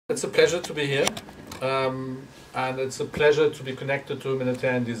It's a pleasure to be here, and it's a pleasure to be connected to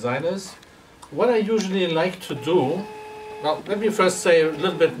Humanitarian Designers. What I usually like to do, well, let me first say a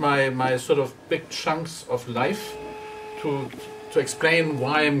little bit my sort of big chunks of life to explain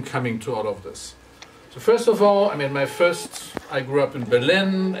why I'm coming to all of this. So first of all, I mean, I grew up in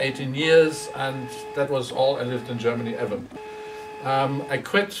Berlin, 18 years, and that was all I lived in Germany ever. I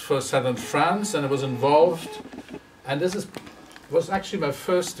quit for southern France, and I was involved, and this was actually my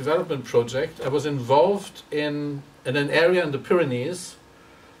first development project. I was involved in an area in the Pyrenees,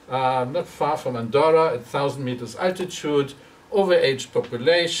 not far from Andorra, at 1,000 meters altitude, overaged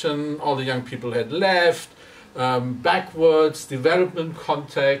population, all the young people had left, backwards, development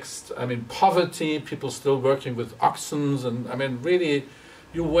context, I mean poverty, people still working with oxen, and I mean really,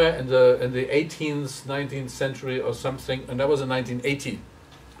 you were in the 18th, 19th century or something, and that was in 1980.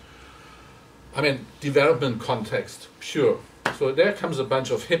 I mean, development context, pure. So there comes a bunch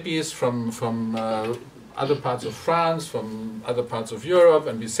of hippies from other parts of France, from other parts of Europe,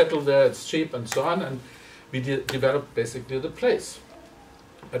 and we settled there, it's cheap and so on, and we developed basically the place.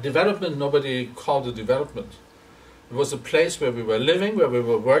 A development, nobody called it development. It was a place where we were living, where we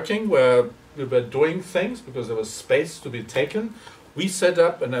were working, where we were doing things, because there was space to be taken. We set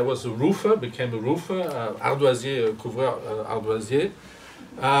up, and I was a roofer, became a roofer, ardoisier, couvreur ardoisier.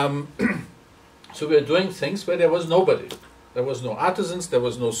 So we were doing things where there was nobody. There was no artisans, there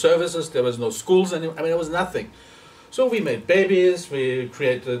was no services, there was no schools, I mean, there was nothing. So we made babies, we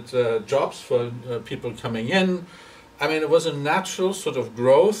created jobs for people coming in. I mean, it was a natural sort of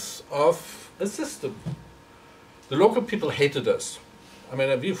growth of a system. The local people hated us. I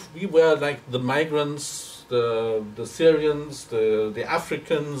mean, we were like the migrants, the Syrians, the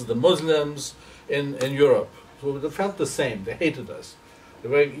Africans, the Muslims in Europe. So they felt the same, they hated us. They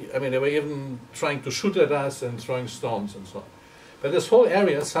were even trying to shoot at us and throwing stones and so on. But this whole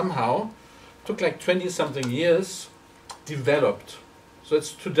area somehow took like 20-something years, developed. So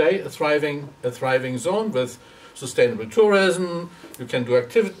it's today a thriving zone with sustainable tourism. You can do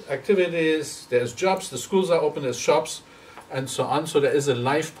activities. There's jobs. The schools are open. There's shops, and so on. So there is a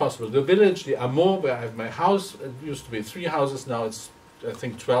life possible. The village, the Hameau, where I have my house, it used to be 3 houses. Now it's I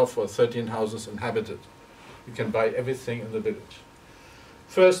think 12 or 13 houses inhabited. You can buy everything in the village.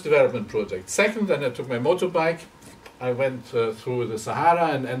 First development project. Second, then I took my motorbike. I went through the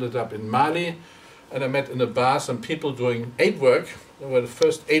Sahara and ended up in Mali. And I met in a bar some people doing aid work. They were the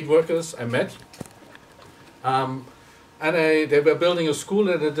first aid workers I met. And they were building a school,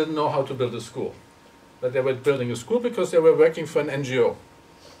 and they didn't know how to build a school. But they were building a school because they were working for an NGO.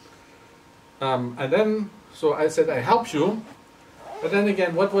 And then, so I said, I help you. But then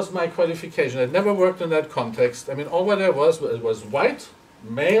again, what was my qualification? I'd never worked in that context. I mean, all what I was white,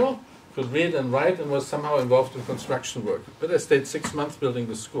 male, could read and write, and was somehow involved in construction work. But I stayed 6 months building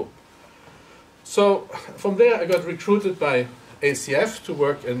the school. So from there I got recruited by ACF to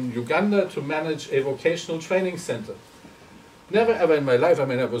work in Uganda to manage a vocational training center. Never ever in my life, I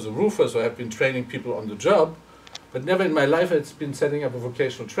mean, I was a roofer, so I've been training people on the job, but never in my life it's been setting up a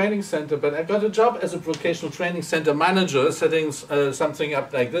vocational training center. But I got a job as a vocational training center manager, setting something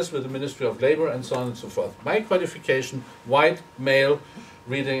up like this with the Ministry of Labor and so on and so forth. My qualification, white, male,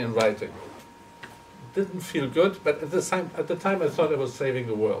 reading and writing. Didn't feel good, but at the time I thought I was saving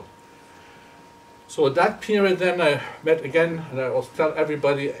the world. So at that period then I met again, and I also tell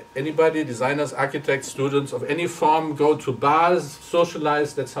everybody, anybody, designers, architects, students of any form, go to bars,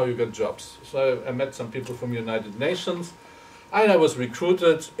 socialize, that's how you get jobs. So I met some people from United Nations, and I was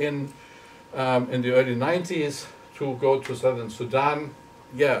recruited in the early 90s to go to southern Sudan.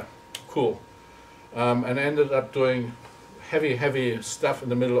 Yeah, cool. And I ended up doing heavy stuff in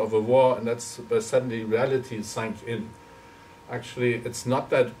the middle of a war, and that's where suddenly reality sank in. Actually, it's not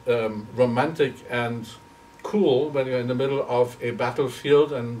that romantic and cool when you're in the middle of a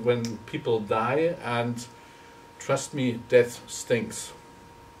battlefield and when people die, and trust me, death stinks.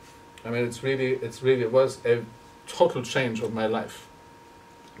 I mean, it was a total change of my life.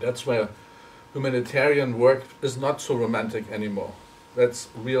 That's where humanitarian work is not so romantic anymore. That's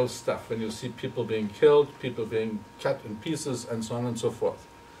real stuff, when you see people being killed, people being cut in pieces, and so on and so forth.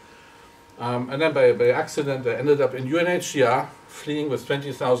 And then by accident, I ended up in UNHCR, fleeing with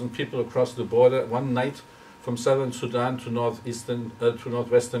 20,000 people across the border one night from southern Sudan to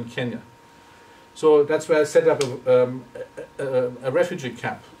northwestern Kenya. So that's where I set up a refugee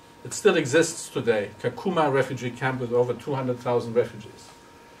camp. It still exists today, Kakuma refugee camp with over 200,000 refugees.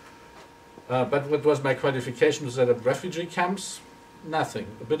 But what was my qualification to set up refugee camps? Nothing.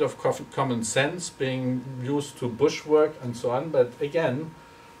 A bit of common sense, being used to bushwork and so on, but again,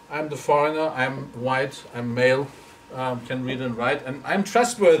 I'm the foreigner, I'm white, I'm male, can read and write, and I'm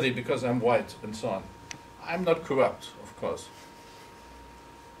trustworthy because I'm white, and so on. I'm not corrupt, of course.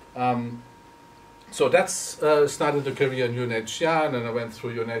 So that's started a career in UNHCR, and then I went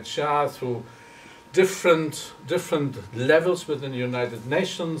through UNHCR, through different levels within the United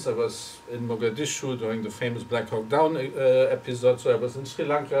Nations. I was in Mogadishu during the famous Black Hawk Down episode, so I was in Sri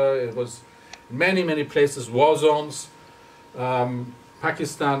Lanka, it was in many places, war zones.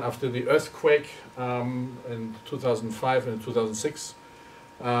 Pakistan after the earthquake in 2005 and 2006.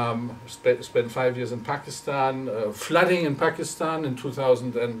 Spent 5 years in Pakistan, flooding in Pakistan in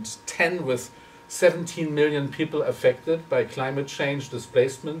 2010 with 17 million people affected by climate change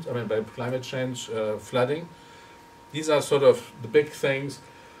displacement, by climate change flooding. These are sort of the big things.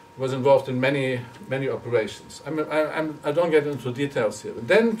 Was involved in many operations. I don't get into details here. But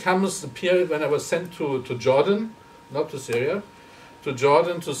then comes the period when I was sent to Jordan, not to Syria, to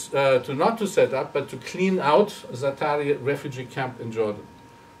Jordan to not to set up, but to clean out a Zatari refugee camp in Jordan.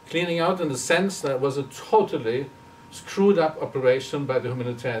 Cleaning out in the sense that it was a totally screwed up operation by the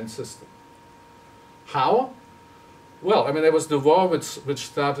humanitarian system. How? Well, there was the war which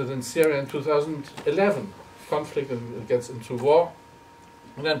started in Syria in 2011. Conflict and gets into war.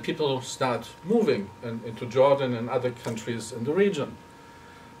 And then people start moving into Jordan and other countries in the region.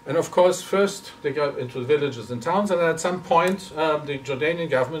 And of course, first they got into villages and towns, and at some point the Jordanian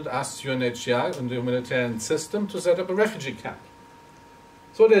government asked UNHCR and the humanitarian system to set up a refugee camp.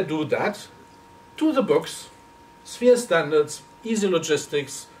 So they do that, to the books, sphere standards, easy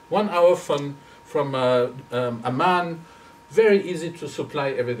logistics, 1 hour from Amman, very easy to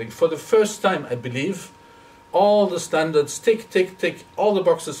supply everything. For the first time, I believe, all the standards, tick, tick, tick, all the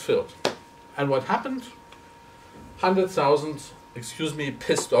boxes filled. And what happened? 100,000, excuse me,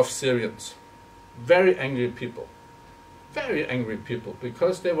 pissed off Syrians. Very angry people,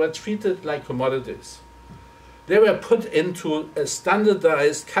 because they were treated like commodities. They were put into a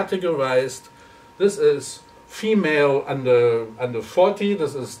standardized, categorized, this is female under 40,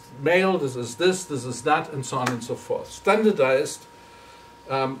 this is male, this is that, and so on and so forth. Standardized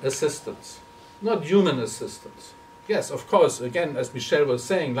assistance, not human assistance. Yes, of course, again, as Michel was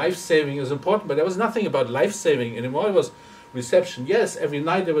saying, life-saving is important, but there was nothing about life-saving anymore. It was reception. Yes, every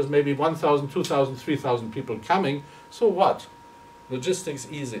night there was maybe 1,000, 2,000, 3,000 people coming. So what? Logistics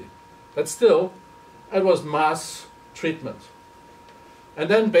easy. But still, it was mass treatment. And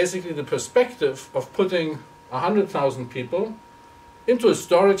then basically the perspective of putting 100,000 people into a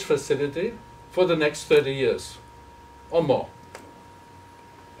storage facility for the next 30 years or more.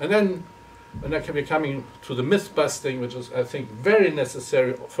 And then, when I can be coming to the myth busting, which is, I think, very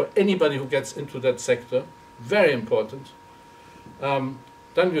necessary for anybody who gets into that sector, very important. Then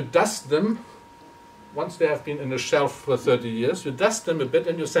you dust them, once they have been in a shelf for 30 years, you dust them a bit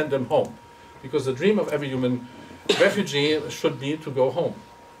and you send them home. Because the dream of every human refugee should be to go home.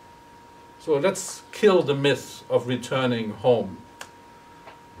 So let's kill the myth of returning home.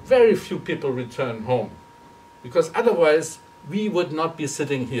 Very few people return home, because otherwise we would not be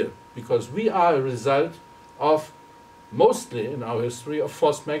sitting here, because we are a result of, mostly in our history, of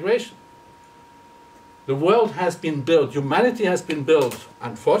forced migration. The world has been built, humanity has been built,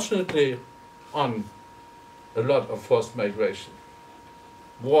 unfortunately, on a lot of forced migration.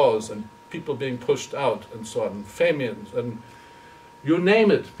 Wars and people being pushed out and so on, famines, and you name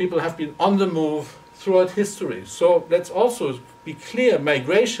it. People have been on the move throughout history. So let's also be clear,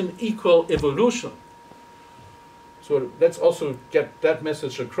 migration equal evolution. So let's also get that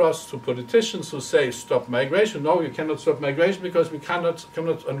message across to politicians who say stop migration. No, you cannot stop migration because we cannot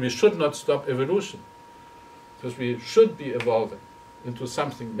and we should not stop evolution. Because we should be evolving into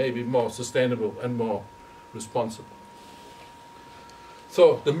something maybe more sustainable and more responsible.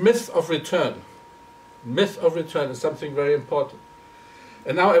 So the myth of return. Myth of return is something very important.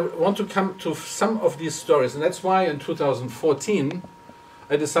 And now I want to come to some of these stories, and that's why in 2014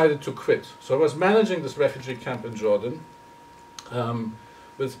 I decided to quit. So I was managing this refugee camp in Jordan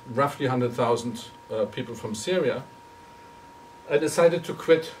with roughly 100,000 people from Syria. I decided to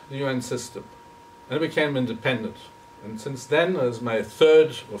quit the UN system, and I became independent. And since then, as my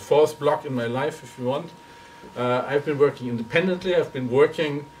third or fourth block in my life, if you want, I've been working independently. I've been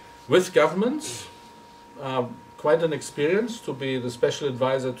working with governments. Quite an experience to be the special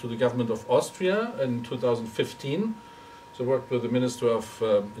advisor to the government of Austria in 2015. So I worked with the Minister of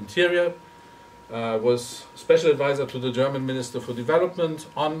Interior, was special advisor to the German Minister for Development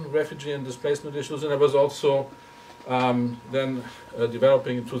on refugee and displacement issues, and I was also then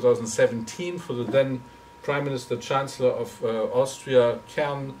developing in 2017 for the then Prime Minister Chancellor of Austria,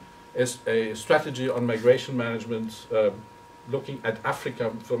 Kern, a strategy on migration management looking at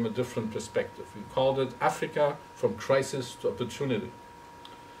Africa from a different perspective. We called it Africa from Crisis to Opportunity.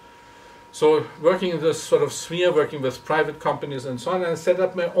 So working in this sort of sphere, working with private companies and so on, I set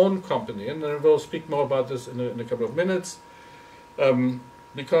up my own company, and I will speak more about this in a couple of minutes,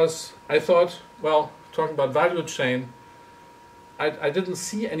 because I thought, well, talking about value chain, I didn't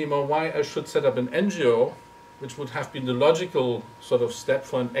see anymore why I should set up an NGO, which would have been the logical sort of step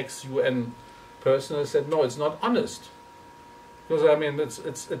for an ex-UN person. I said, no, it's not honest. Because I mean,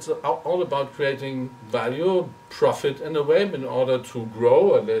 it's all about creating value, profit in a way, in order to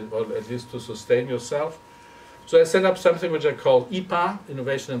grow, or at least to sustain yourself. So I set up something which I call IPA,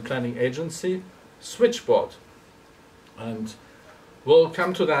 Innovation and Planning Agency, Switchboard. And we'll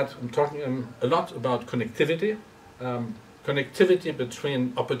come to that. I'm talking a lot about connectivity. Connectivity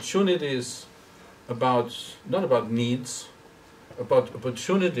between opportunities, not about needs, about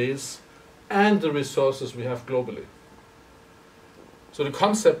opportunities and the resources we have globally. So the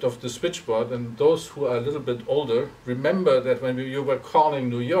concept of the switchboard, and those who are a little bit older, remember that when you were calling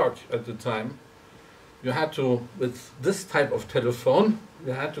New York at the time, you had to, with this type of telephone,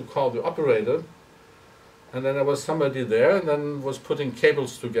 you had to call the operator, and then there was somebody there, and then was putting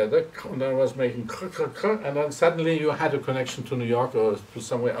cables together, and then was making and then suddenly you had a connection to New York or to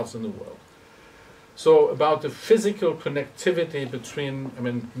somewhere else in the world. So about the physical connectivity between, I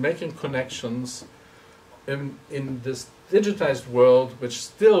mean, making connections in this digitized world, which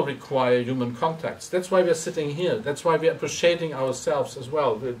still require human contacts. That's why we're sitting here. That's why we're appreciating ourselves as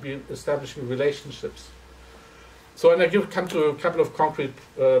well. We're establishing relationships. So, and I come to a couple of concrete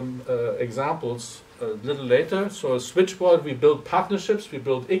examples a little later. So a switchboard, we build partnerships, we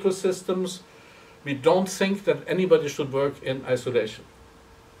build ecosystems. We don't think that anybody should work in isolation.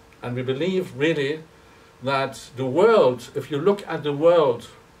 And we believe really that the world, if you look at the world,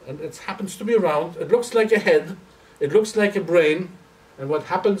 and it happens to be round, it looks like a head, it looks like a brain, and what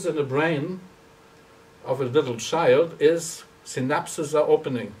happens in the brain of a little child is synapses are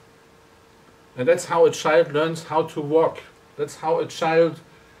opening. And that's how a child learns how to walk. That's how a child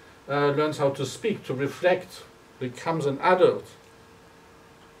learns how to speak, to reflect, becomes an adult.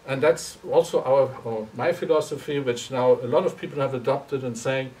 And that's also my philosophy, which now a lot of people have adopted, and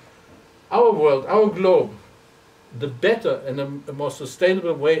saying, our world, our globe, the better and a more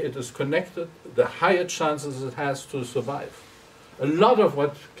sustainable way it is connected, the higher chances it has to survive. A lot of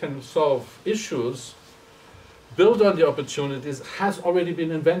what can solve issues, build on the opportunities, has already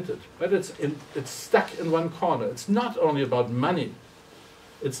been invented, but it's stuck in one corner. It's not only about money,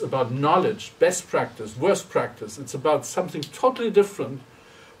 it's about knowledge, best practice, worst practice. It's about something totally different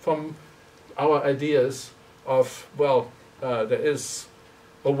from our ideas of, well, there is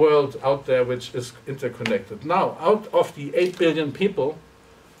a world out there which is interconnected. Now, out of the 8 billion people,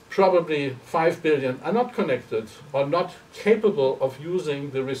 probably 5 billion are not connected or not capable of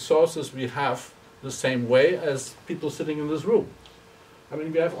using the resources we have the same way as people sitting in this room. I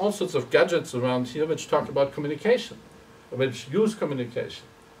mean, we have all sorts of gadgets around here which talk about communication, which use communication.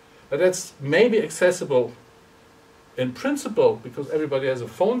 But that's maybe accessible in principle, because everybody has a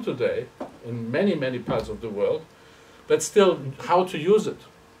phone today in many, many parts of the world, but still how to use it.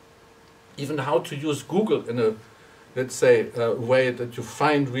 Even how to use Google in a, let's say, a way that you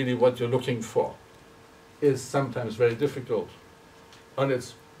find really what you're looking for is sometimes very difficult. And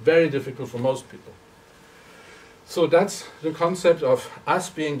it's very difficult for most people. So that's the concept of us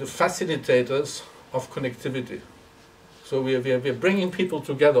being the facilitators of connectivity. So we're bringing people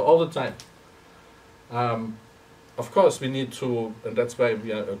together all the time. Of course, we need to, and that's why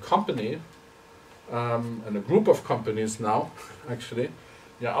we are a company, and a group of companies now, actually,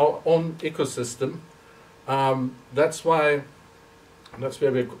 our own ecosystem. That's where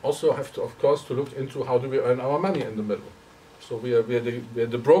we also have to, of course, to look into how do we earn our money in the middle. So we're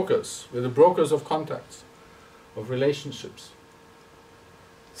the brokers. We're the brokers of contacts, of relationships.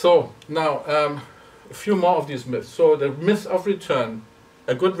 So now, a few more of these myths. So the myth of return.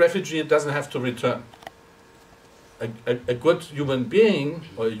 A good refugee doesn't have to return. A good human being,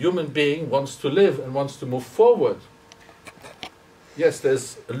 or a human being, wants to live and wants to move forward. Yes,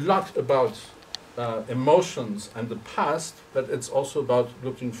 there's a lot about emotions and the past, but it's also about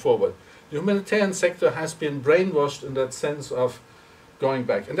looking forward. The humanitarian sector has been brainwashed in that sense of going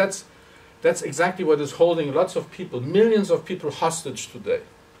back. And that's exactly what is holding lots of people, millions of people, hostage today.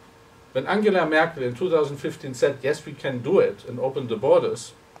 When Angela Merkel in 2015 said, yes, we can do it, and opened the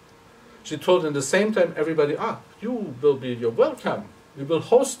borders, she told in the same time everybody, you're welcome. We will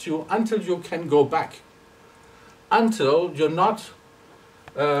host you until you can go back. Until you're not,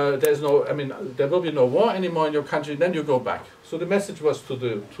 there will be no war anymore in your country, then you go back. So the message was to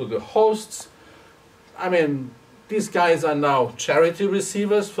the hosts, these guys are now charity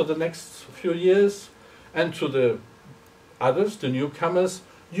receivers for the next few years, and to the others, the newcomers,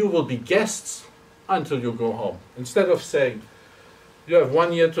 you will be guests until you go home. Instead of saying, you have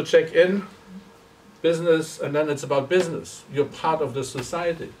 1 year to check in, business, and then it's about business. You're part of the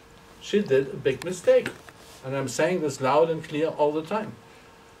society. She did a big mistake. And I'm saying this loud and clear all the time.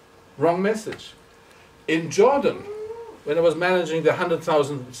 Wrong message. In Jordan, when I was managing the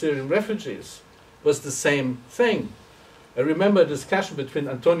 100,000 Syrian refugees, was the same thing. I remember a discussion between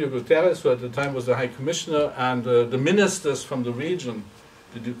Antonio Guterres, who at the time was the High Commissioner, and the ministers from the region,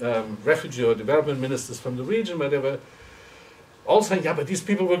 the refugee or development ministers from the region, where they were all saying, yeah, but these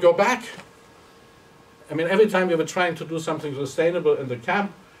people will go back. I mean, every time we were trying to do something sustainable in the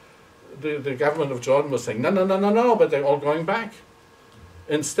camp, the government of Jordan was saying, no, no, no, no, no, but they're all going back.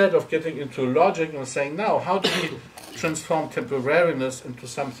 Instead of getting into logic and saying, now, how do we transform temporariness into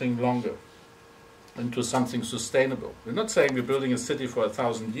something longer, into something sustainable? We're not saying we're building a city for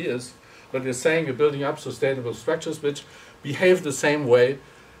 1,000 years, but we're saying we're building up sustainable structures which behave the same way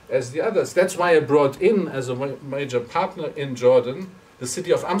as the others. That's why I brought in, as a major partner in Jordan, the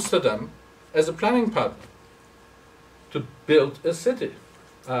city of Amsterdam as a planning partner to build a city.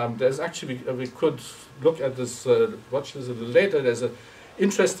 There's actually, we could look at this, watch this a little later. There's an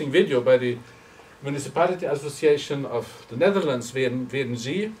interesting video by the Municipality Association of the Netherlands,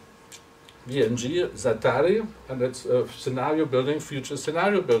 VNG Zatari, and it's a scenario building, future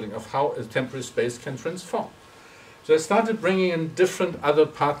scenario building of how a temporary space can transform. So I started bringing in different other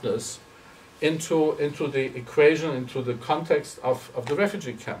partners into the equation, into the context of the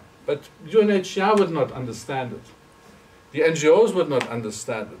refugee camp. But UNHCR would not understand it. The NGOs would not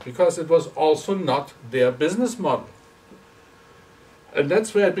understand it because it was also not their business model. And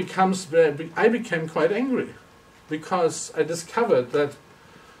that's where it becomes, where I became quite angry, because I discovered that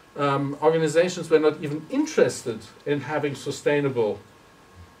organizations were not even interested in having sustainable,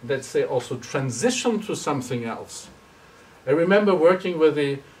 let's say, also transition to something else. I remember working with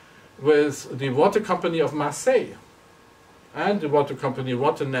the water company of Marseille and the water company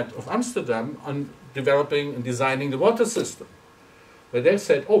Waternet of Amsterdam on developing and designing the water system, where they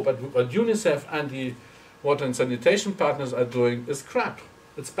said, oh, but what UNICEF and the water and sanitation partners are doing is crap.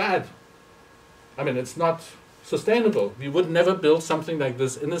 It's bad. I mean, it's not sustainable. We would never build something like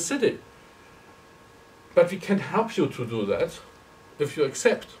this in a city. But we can help you to do that if you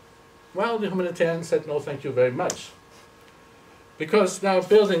accept. Well, the humanitarians said, no, thank you very much. Because now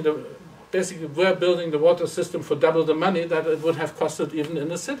basically we're building the water system for double the money that it would have costed even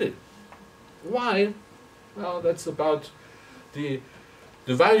in a city. Why? Well, that's about the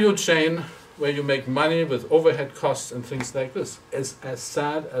value chain where you make money with overhead costs and things like this. It's as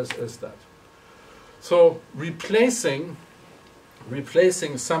sad as that. So replacing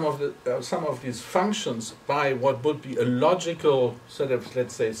some of these functions by what would be a logical sort of,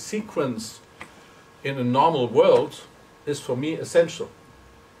 let's say, sequence in a normal world is for me essential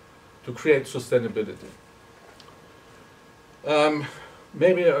to create sustainability.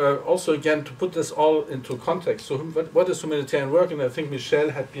 Maybe also again to put this all into context. So what is humanitarian work? And I think Michel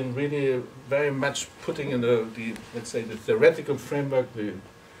had been really very much putting in the let's say the theoretical framework,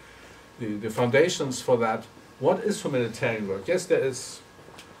 the foundations for that. What is humanitarian work? Yes, there is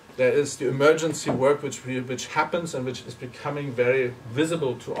the emergency work which happens and which is becoming very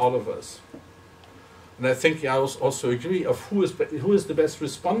visible to all of us. And I think I also agree of who is the best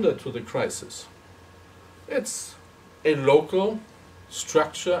responder to the crisis. It's a local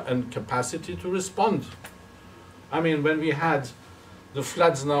structure and capacity to respond. I mean, when we had the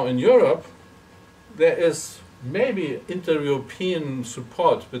floods now in Europe, there is maybe inter-European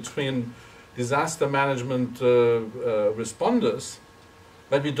support between disaster management responders,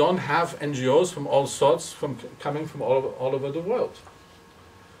 but we don't have NGOs from all sorts coming from all over the world.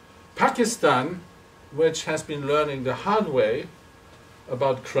 Pakistan, which has been learning the hard way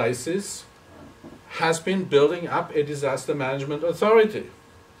about crisis, has been building up a disaster management authority,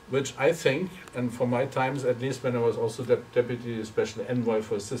 which I think, and for my times, at least when I was also Deputy Special Envoy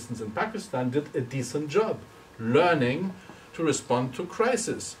for Assistance in Pakistan, did a decent job learning to respond to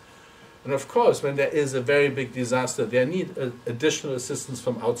crisis. And of course, when there is a very big disaster, they need additional assistance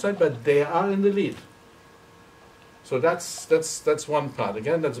from outside, but they are in the lead. So that's one part.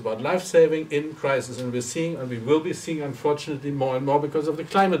 Again, that's about life-saving in crisis, and we're seeing, and we will be seeing, unfortunately, more and more because of the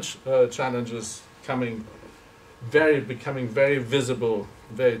climate challenges becoming very visible,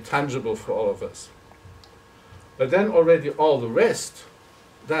 very tangible for all of us. But then already all the rest,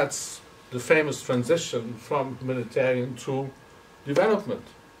 that's the famous transition from humanitarian to development.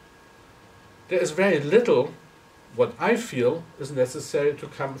 There is very little, what I feel, is necessary to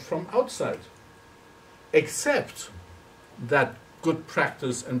come from outside. accept that good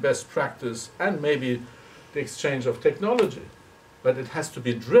practice and best practice and maybe the exchange of technology. But it has to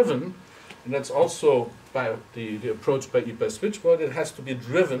be driven, and that's also by the approach by EPA Switchboard, it has to be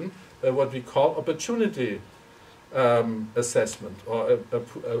driven by what we call opportunity assessment or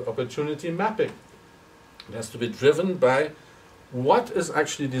opportunity mapping. It has to be driven by what is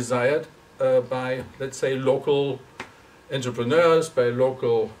actually desired by, let's say, local entrepreneurs, by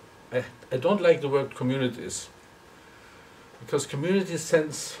local, I don't like the word communities, because community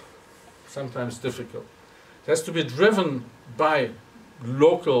sense sometimes difficult. It has to be driven by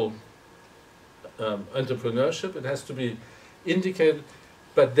local entrepreneurship. It has to be indicated,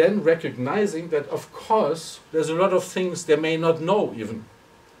 but then recognizing that, of course, there's a lot of things they may not know even.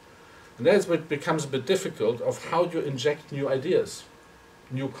 And that's what becomes a bit difficult of how you inject new ideas,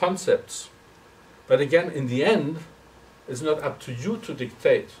 new concepts. But again, in the end, it's not up to you to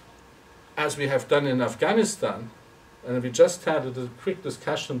dictate, as we have done in Afghanistan. And we just had a quick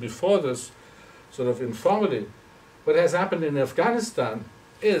discussion before this, sort of informally. What has happened in Afghanistan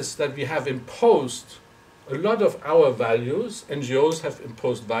is that we have imposed a lot of our values. NGOs have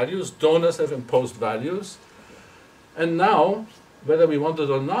imposed values, donors have imposed values. And now, whether we want it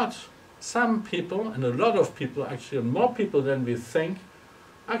or not, some people, and a lot of people actually, and more people than we think,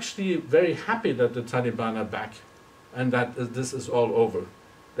 actually very happy that the Taliban are back and that this is all over.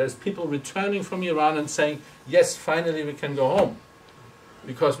 There's people returning from Iran and saying, yes, finally we can go home,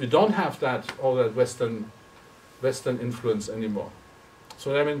 because we don't have all that Western influence anymore.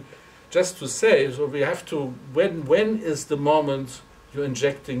 So I mean, just to say, so we have to, when is the moment you're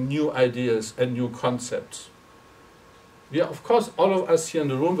injecting new ideas and new concepts? Yeah, of course, all of us here in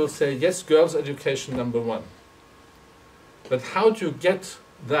the room will say, yes, girls' education #1. But how do you get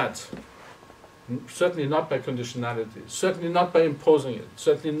that? Certainly not by conditionality, certainly not by imposing it,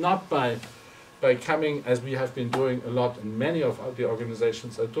 certainly not by coming, as we have been doing a lot and many of the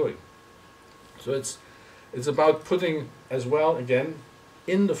organizations are doing. So it's about putting as well, again,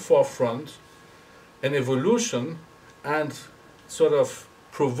 in the forefront an evolution and sort of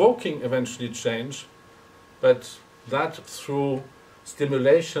provoking eventually change, but that through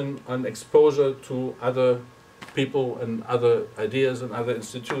stimulation and exposure to other people and other ideas and other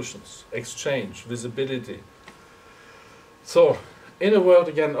institutions, exchange, visibility. So in a world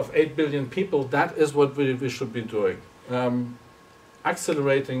again of 8 billion people, that is what we should be doing.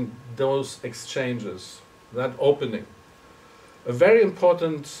 Accelerating those exchanges, that opening. A very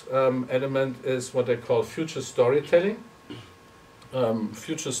important element is what I call future storytelling.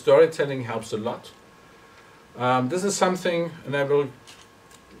 Future storytelling helps a lot. This is something, and I will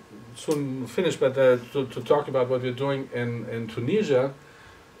soon finish, but to talk about what we're doing in Tunisia,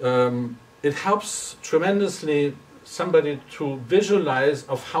 it helps tremendously somebody to visualize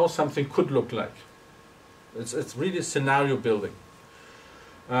of how something could look like. It's really scenario building.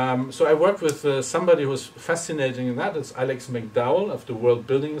 So I work with somebody who's fascinating in that. It's Alex McDowell of the World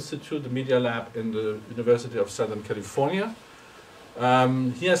Building Institute, the Media Lab in the University of Southern California.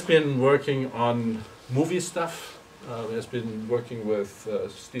 He has been working on movie stuff. He has been working with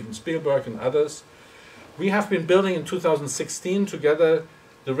Steven Spielberg and others. We have been building in 2016 together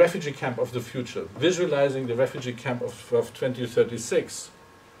the refugee camp of the future, visualizing the refugee camp of 2036,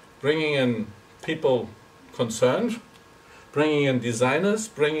 bringing in people concerned, bringing in designers,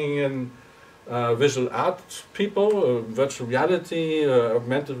 bringing in visual art people, virtual reality,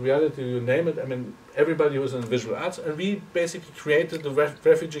 augmented reality, you name it. I mean, everybody who was in visual arts, and we basically created the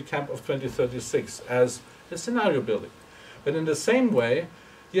refugee camp of 2036 as a scenario building. But in the same way,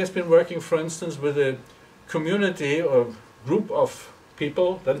 he has been working, for instance, with a community or group of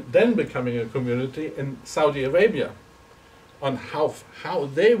people, then becoming a community in Saudi Arabia, on how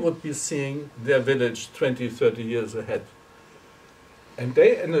they would be seeing their village 20, 30 years ahead. And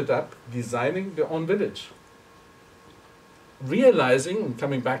they ended up designing their own village. Realizing,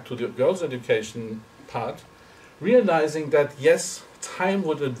 coming back to the girls' education part, realizing that yes, time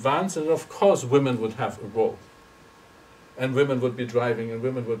would advance and of course women would have a role. And women would be driving, and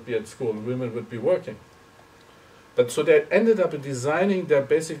women would be at school, and women would be working. But so they ended up designing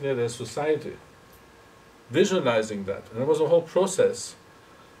basically their society, visualizing that. And it was a whole process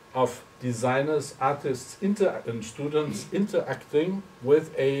of designers, artists, and students interacting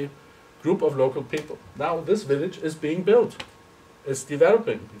with a group of local people. Now this village is being built. It's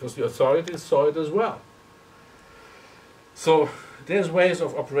developing because the authorities saw it as well. So there's ways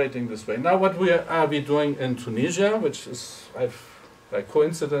of operating this way. Now what are we doing in Tunisia, which is, I've by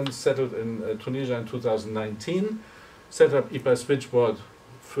coincidence settled in Tunisia in 2019, set up EPA Switchboard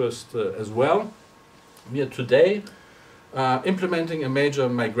first as well. We are today implementing a major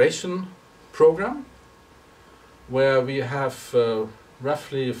migration program where we have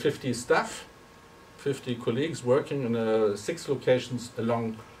roughly 50 staff, 50 colleagues working in 6 locations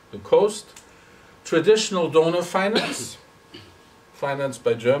along the coast. Traditional donor finance, financed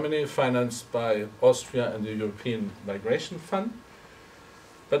by Germany, financed by Austria and the European Migration Fund.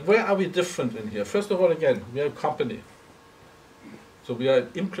 But where are we different in here? First of all, again, we are a company. So we are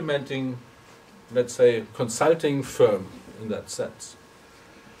implementing, let's say, consulting firm in that sense.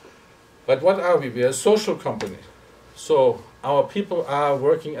 But what are we? We are a social company. So our people are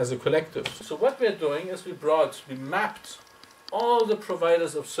working as a collective. So what we're doing is we mapped all the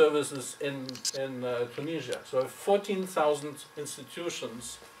providers of services in Tunisia. So 14,000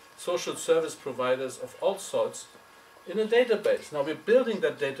 institutions, social service providers of all sorts, in a database. Now we're building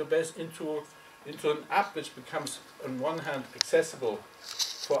that database into an app which becomes, on one hand, accessible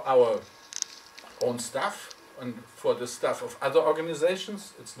for our own staff and for the staff of other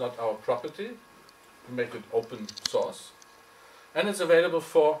organizations. It's not our property. We make it open source. And it's available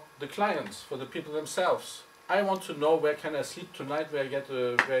for the clients, for the people themselves. I want to know where can I sleep tonight, where I get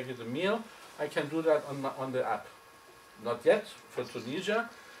a meal. I can do that on the app. Not yet for Tunisia,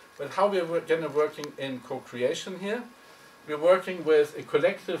 but how we're going to working in co-creation here. We're working with a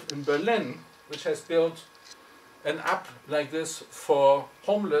collective in Berlin, which has built an app like this for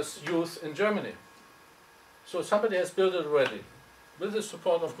homeless youth in Germany. So somebody has built it already, with the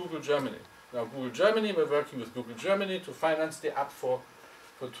support of Google Germany. Now Google Germany, we're working with Google Germany to finance the app for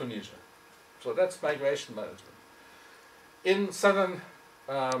Tunisia. So that's migration management. In southern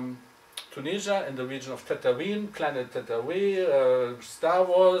Tunisia, in the region of Tataouine, Planet Tataouine, Star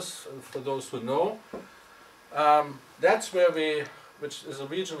Wars, for those who know, that's where which is a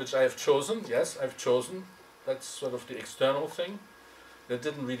region which I have chosen. Yes, I've chosen. That's sort of the external thing. That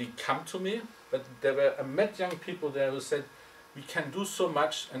didn't really come to me, but I met young people there who said, we can do so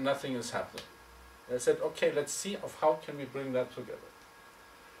much and nothing is happening. And I said, okay, let's see how can we bring that together.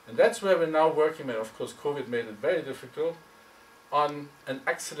 And that's where we're now working, and of course COVID made it very difficult, on an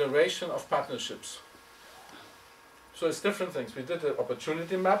acceleration of partnerships. So it's different things. We did the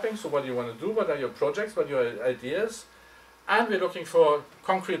opportunity mapping, so what do you want to do, what are your projects, what are your ideas, and we're looking for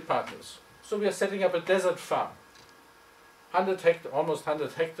concrete partners. So we are setting up a desert farm, almost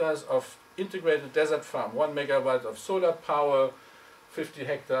 100 hectares of integrated desert farm, 1 megawatt of solar power, 50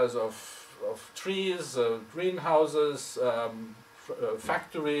 hectares of trees, greenhouses,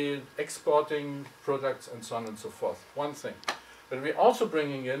 factory, exporting products, and so on and so forth. One thing. But we're also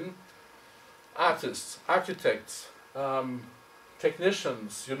bringing in artists, architects,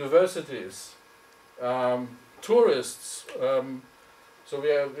 technicians, universities, tourists. So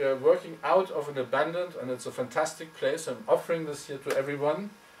we are working out of an abandoned, and it's a fantastic place. I'm offering this here to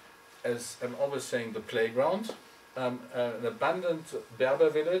everyone, as I'm always saying, the playground. An abandoned Berber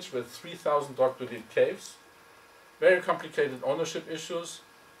village with 3,000 rock-relief caves. Very complicated ownership issues,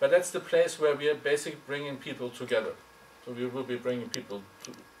 but that's the place where we are basically bringing people together. So we will be bringing people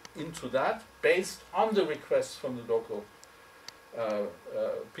into that, based on the requests from the local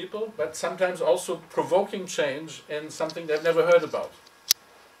people, but sometimes also provoking change in something they've never heard about.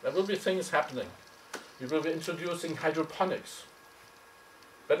 There will be things happening. We will be introducing hydroponics.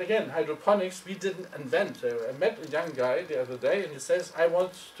 But again, hydroponics we didn't invent. I met a young guy the other day and he says, I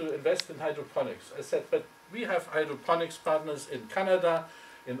want to invest in hydroponics. I said, but we have hydroponics partners in Canada,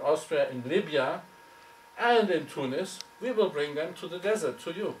 in Austria, in Libya, and in Tunis. We will bring them to the desert,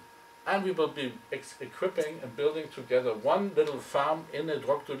 to you. And we will be equipping and building together one little farm in a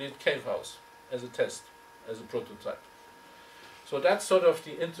Drogdolit cave house as a test, as a prototype. So that's sort of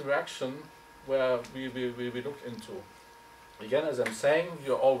the interaction where we look into. Again, as I'm saying,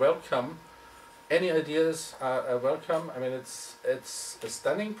 you're all welcome. Any ideas are welcome. I mean, it's a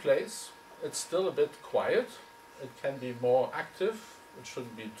stunning place. It's still a bit quiet. It can be more active. It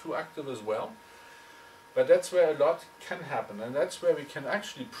shouldn't be too active as well. But that's where a lot can happen, and that's where we can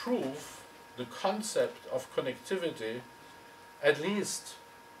actually prove the concept of connectivity, at least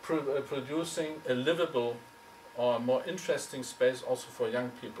producing a livable or more interesting space also for young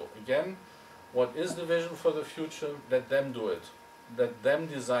people. Again, what is the vision for the future? Let them do it. Let them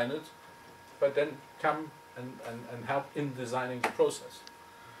design it, but then come and help in designing the process.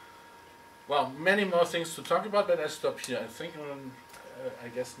 Well, many more things to talk about, but I stop here. I think, I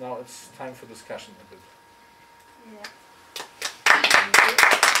guess now it's time for discussion a bit. Yeah.